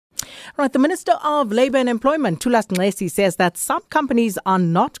Right, the Minister of Labour and Employment, Thulas Nxesi, says that some companies are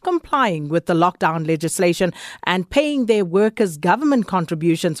not complying with the lockdown legislation and paying their workers government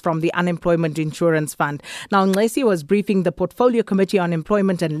contributions from the Unemployment Insurance Fund. Now, Nxesi was briefing the Portfolio Committee on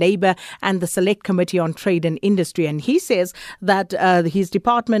Employment and Labour and the Select Committee on Trade and Industry, and he says that his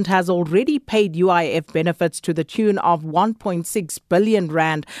department has already paid UIF benefits to the tune of 1.6 billion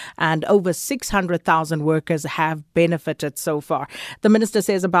rand, and over 600,000 workers have benefited so far. The minister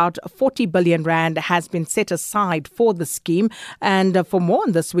says about 40 billion rand has been set aside for the scheme. And for more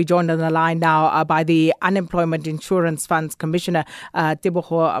on this, we joined on the line now by the Unemployment Insurance Fund's Commissioner,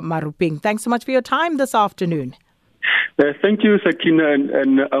 Teboho Maruping. Thanks so much for your time this afternoon. Thank you, Sakina,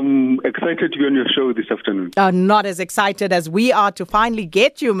 and I'm excited to be on your show this afternoon. Not as excited as we are to finally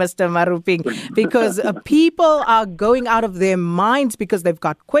get you, Mr. Maruping, because people are going out of their minds because they've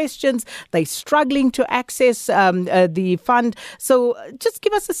got questions. They're struggling to access the fund. So just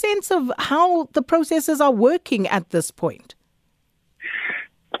give us a sense of how the processes are working at this point.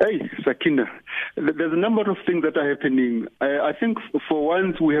 Hey, Sakina, there's a number of things that are happening. I think for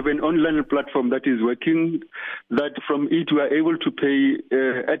once we have an online platform that is working, that from it we are able to pay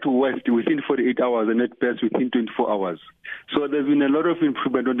at worst within 48 hours and at best within 24 hours. So there's been a lot of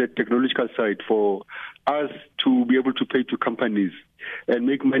improvement on the technological side for us to be able to pay to companies and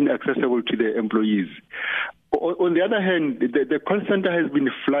make money accessible to their employees. On the other hand, the call center has been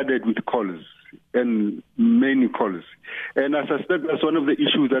flooded with calls, and many calls. And I suspect that's one of the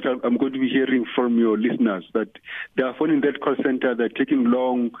issues that I'm going to be hearing from your listeners, that they are phoning that call center, they're taking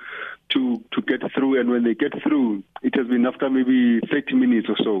long to get through, and when they get through, it has been after maybe 30 minutes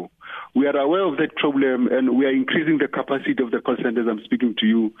or so. We are aware of that problem, and we are increasing the capacity of the call centers. I'm speaking to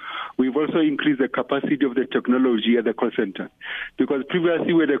you. We've also increased the capacity of the technology at the call center, because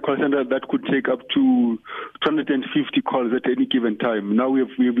previously we had a call center that could take up to 250 calls at any given time. Now we've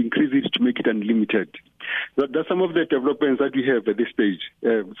increased it to make it unlimited. That's some of the developments that we have at this stage,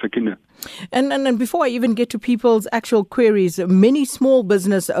 Sakina. And before I even get to people's actual queries, many small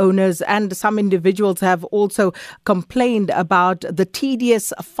business owners and some individuals have also complained about the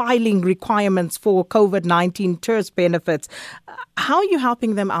tedious filing requirements for COVID-19 TERS benefits. How are you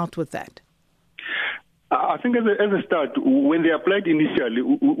helping them out with that? I think as a start, when they applied initially,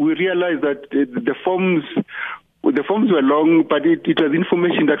 we realized that the forms were long, but it was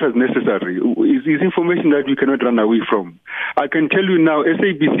information that was necessary. It's information that we cannot run away from. I can tell you now,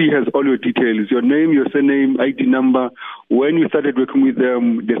 SABC has all your details, your name, your surname, ID number, when you started working with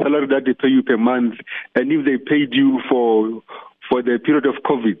them, the salary that they pay you per month, and if they paid you for the period of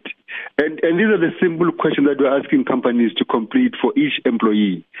COVID. And these are the simple questions that we're asking companies to complete for each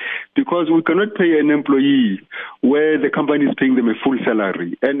employee. Because we cannot pay an employee where the company is paying them a full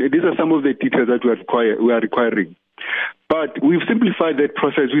salary. And these are some of the details that we are requiring. But we've simplified that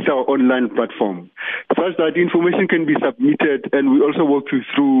process with our online platform, such that information can be submitted, and we also walk you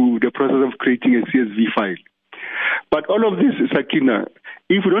through the process of creating a CSV file. But all of this, Sakina,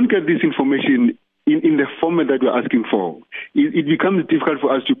 if we don't get this information in the format that we're asking for, it becomes difficult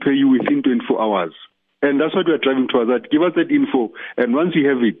for us to pay you within 24 hours. And that's what we're driving towards, that give us that info, and once you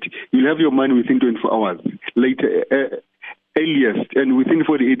have it, you'll have your money within 24 hours, later, earliest, and within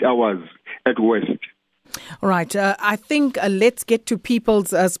 48 hours at worst. All right. I think let's get to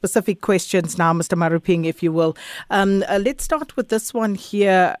people's specific questions now, Mr. Maruping, if you will. Let's start with this one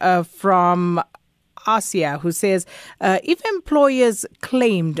here from Asia, who says, if employers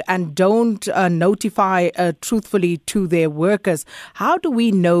claimed and don't notify truthfully to their workers, how do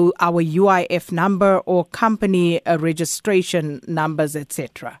we know our UIF number or company registration numbers,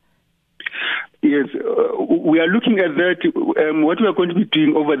 etc.? Yes, we are looking at that. What we are going to be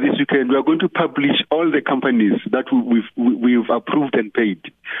doing over this weekend, we are going to publish all the companies that we've approved and paid,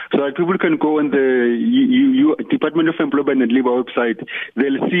 so that people can go on the Department of Employment and Labour website.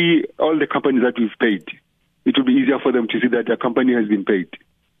 They'll see all the companies that we've paid. It will be easier for them to see that their company has been paid.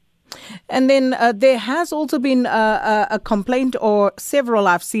 And then there has also been a complaint, or several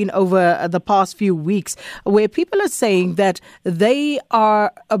I've seen over the past few weeks, where people are saying that they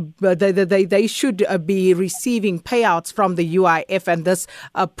should be receiving payouts from the UIF, and this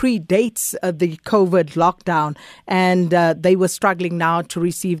predates the COVID lockdown, and they were struggling now to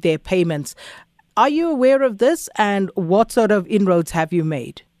receive their payments. Are you aware of this, and what sort of inroads have you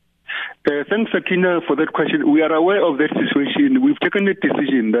made? Thanks, Sakina, for that question. We are aware of that situation. We've taken a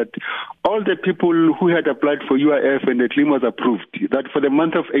decision that all the people who had applied for UIF and the claim was approved, that for the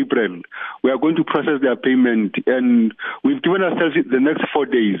month of April, we are going to process their payment. And we've given ourselves the next 4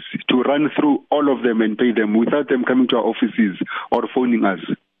 days to run through all of them and pay them without them coming to our offices or phoning us.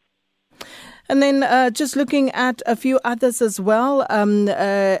 And then just looking at a few others as well,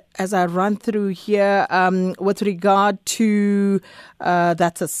 as I run through here, with regard to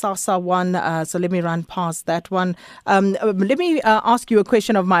that's a SASSA one, so let me run past that one. Let me ask you a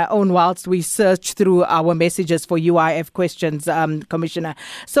question of my own whilst we search through our messages for UIF questions, Commissioner.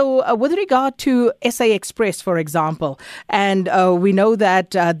 So with regard to SA Express, for example, and we know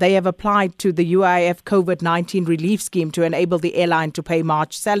that they have applied to the UIF COVID-19 relief scheme to enable the airline to pay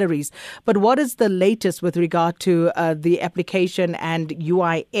March salaries. But what is the latest with regard to the application and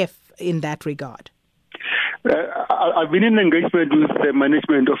UIF in that regard? I've been in engagement with the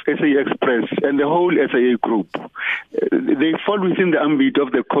management of SA Express and the whole SAA group. They fall within the ambit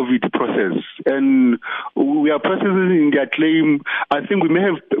of the COVID process, and we are processing their claim. I think we may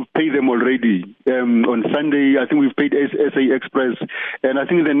have paid them already. On Sunday, I think we've paid SA Express, and I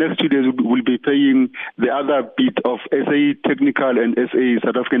think in the next 2 days we'll be paying the other bit of SA Technical and SA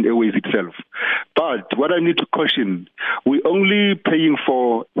South African Airways itself. But what I need to caution, we're only paying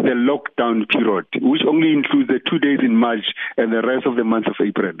for the lockdown period, which only includes the 2 days in March and the rest of the month of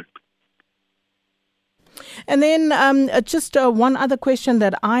April. And then just one other question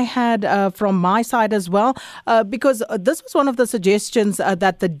that I had from my side as well, because this was one of the suggestions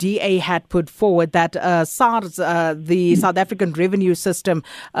that the DA had put forward, that SARS, the South African Revenue System,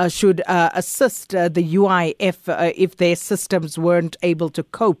 should assist the UIF if their systems weren't able to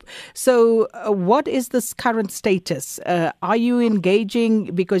cope. So what is this current status? Are you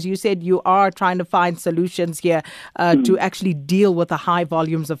engaging, because you said you are trying to find solutions here to actually deal with the high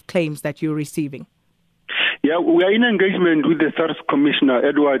volumes of claims that you're receiving? Yeah, we are in engagement with the SARS Commissioner,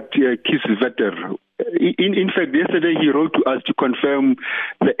 Edward Kieswetter. In fact, yesterday he wrote to us to confirm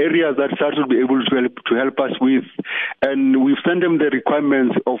the areas that SARS will be able to help us with. And we've sent them the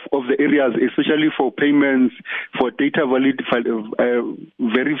requirements of the areas, especially for payments, for data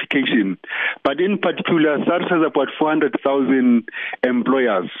verification. But in particular, SARS has about 400,000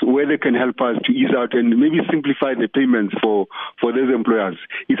 employers where they can help us to ease out and maybe simplify the payments for those employers.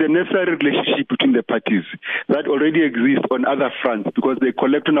 It's a necessary relationship between the parties that already exists on other fronts because they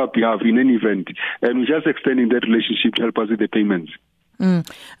collect on our behalf in any event. And we're just extending that relationship to help us with the payments.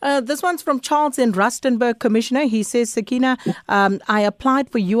 This one's from Charles in Rustenburg, Commissioner. He says, Sakina, I applied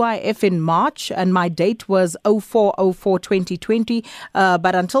for UIF in March and my date was 04/04/2020.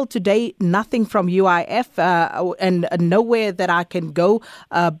 But until today, nothing from UIF and nowhere that I can go.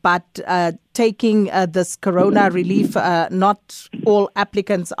 But taking this corona relief, not all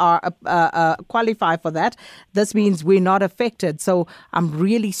applicants are qualify for that. This means we're not affected. So I'm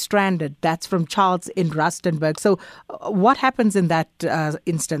really stranded. That's from Charles in Rustenburg. So what happens in that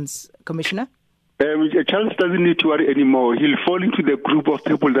instance, Commissioner? Charles doesn't need to worry anymore. He'll fall into the group of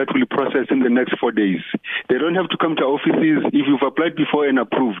people that will process in the next 4 days. They don't have to come to offices. If you've applied before and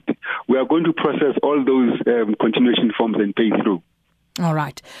approved, we are going to process all those continuation forms and pay through. All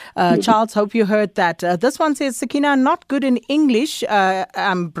right. Charles, hope you heard that. This one says, Sakina, not good in English.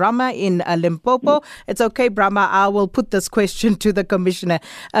 I'm Brahma in Limpopo. It's okay, Brahma. I will put this question to the Commissioner.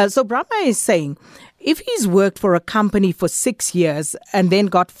 So Brahma is saying, if he's worked for a company for 6 years and then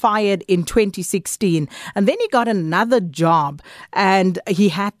got fired in 2016, and then he got another job and he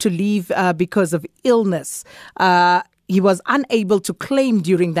had to leave because of illness, he was unable to claim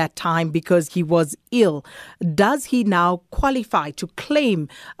during that time because he was ill. Does he now qualify to claim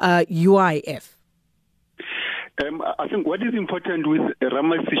UIF? I think what is important with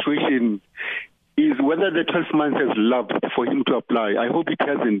Rama's situation is whether the 12 months has lapsed for him to apply. I hope it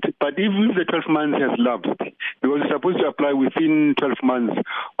hasn't. But if the 12 months has lapsed, because you're supposed to apply within 12 months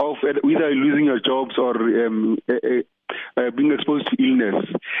of either losing your jobs or being exposed to illness,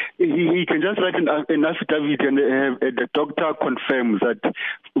 he can just write an affidavit and the doctor confirms that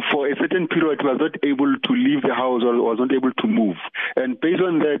for a certain period he was not able to leave the house or was not able to move. And based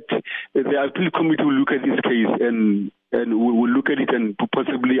on that, the appeal committee will look at this case and will look at it and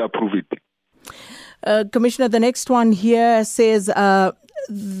possibly approve it. Commissioner, the next one here says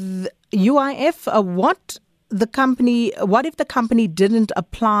UIF, what if the company didn't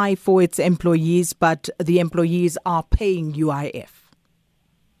apply for its employees, but the employees are paying UIF?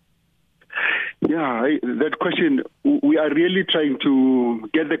 Yeah, that question, we are really trying to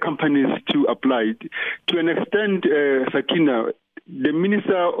get the companies to apply. To an extent, Sakina, the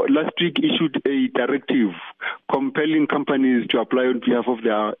minister last week issued a directive compelling companies to apply on behalf of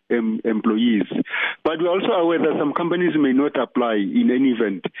their employees. But we're also aware that some companies may not apply in any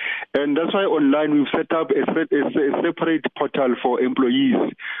event. And that's why online we've set up a separate portal for employees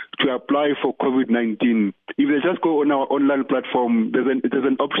to apply for COVID-19. if they just go on our online platform, there's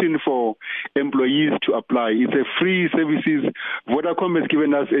an option for employees to apply. It's a free services. Vodacom has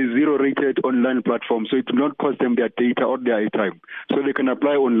given us a 0-rated online platform, so it will not cost them their data or their airtime. So they can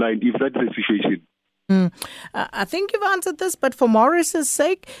apply online if that's the situation. I think you've answered this, but for Morris's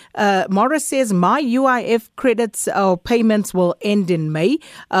sake, Morris says, my UIF credits or payments will end in May.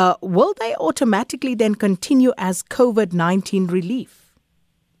 Will they automatically then continue as COVID-19 relief?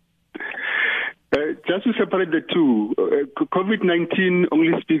 Just to separate the two, COVID-19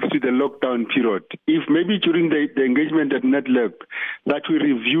 only speaks to the lockdown period. If maybe during the engagement at NetLab that we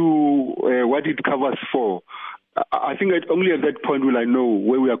review what it covers for, I think that only at that point will I know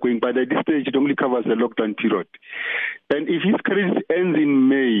where we are going. But at this stage, it only covers the lockdown period. And if his credit ends in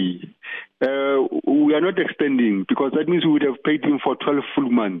May, we are not extending because that means we would have paid him for 12 full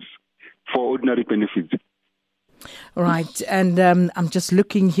months for ordinary benefits. Right. And I'm just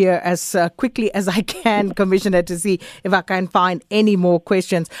looking here as quickly as I can, Commissioner, to see if I can find any more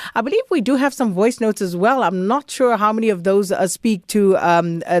questions. I believe we do have some voice notes as well. I'm not sure how many of those speak to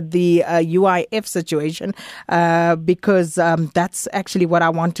the UIF situation because that's actually what I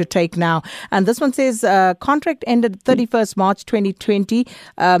want to take now. And this one says contract ended 31st March 2020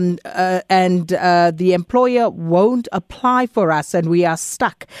 and the employer won't apply for us and we are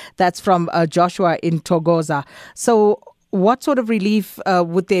stuck. That's from Joshua in Togoza. So what sort of relief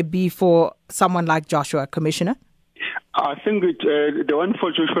would there be for someone like Joshua, Commissioner? I think the one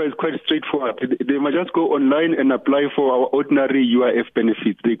for Joshua is quite straightforward. They must just go online and apply for our ordinary UIF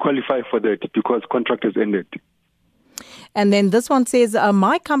benefits. They qualify for that because contract has ended. And then this one says,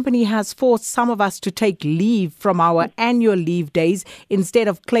 my company has forced some of us to take leave from our annual leave days instead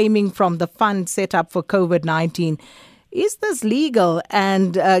of claiming from the fund set up for COVID-19. Is this legal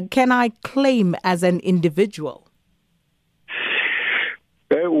and can I claim as an individual?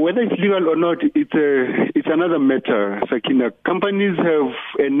 Whether it's legal or not, it's another matter, Sakina. Companies have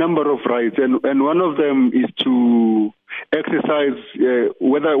a number of rights, and one of them is to exercise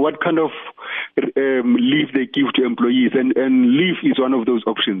what kind of leave they give to employees, and leave is one of those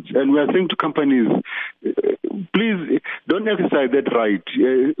options. And we are saying to companies, please don't exercise that right.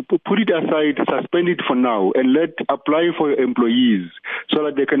 Put it aside, suspend it for now, and apply for your employees so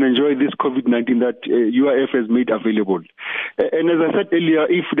that they can enjoy this COVID-19 that UIF has made available. And as I said earlier,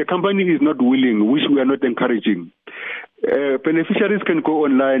 if the company is not willing, which we are not encouraging, beneficiaries can go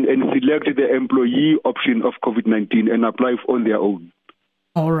online and select the employee option of COVID-19 and apply on their own.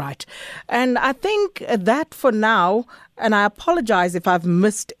 All right. And I think that for now, and I apologize if I've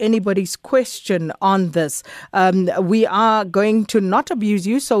missed anybody's question on this, we are going to not abuse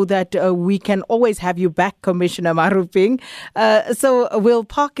you so that we can always have you back, Commissioner Maruping. So we'll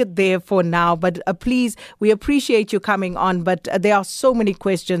park it there for now. But please, we appreciate you coming on. But there are so many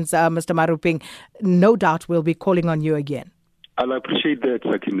questions, Mr. Maruping. No doubt we'll be calling on you again. I'll appreciate that,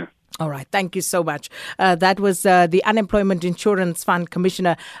 Sakina. All right. Thank you so much. That was the Unemployment Insurance Fund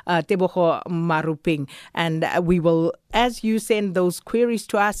Commissioner, Tebogo Maruping. And we will, as you send those queries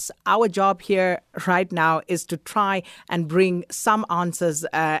to us, our job here right now is to try and bring some answers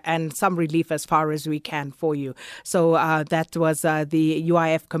and some relief as far as we can for you. So that was the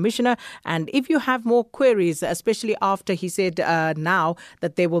UIF Commissioner. And if you have more queries, especially after he said now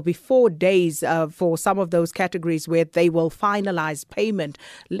that there will be 4 days for some of those categories where they will finalize payment,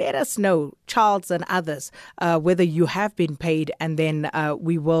 let us know, Charles and others, whether you have been paid, and then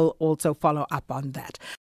we will also follow up on that.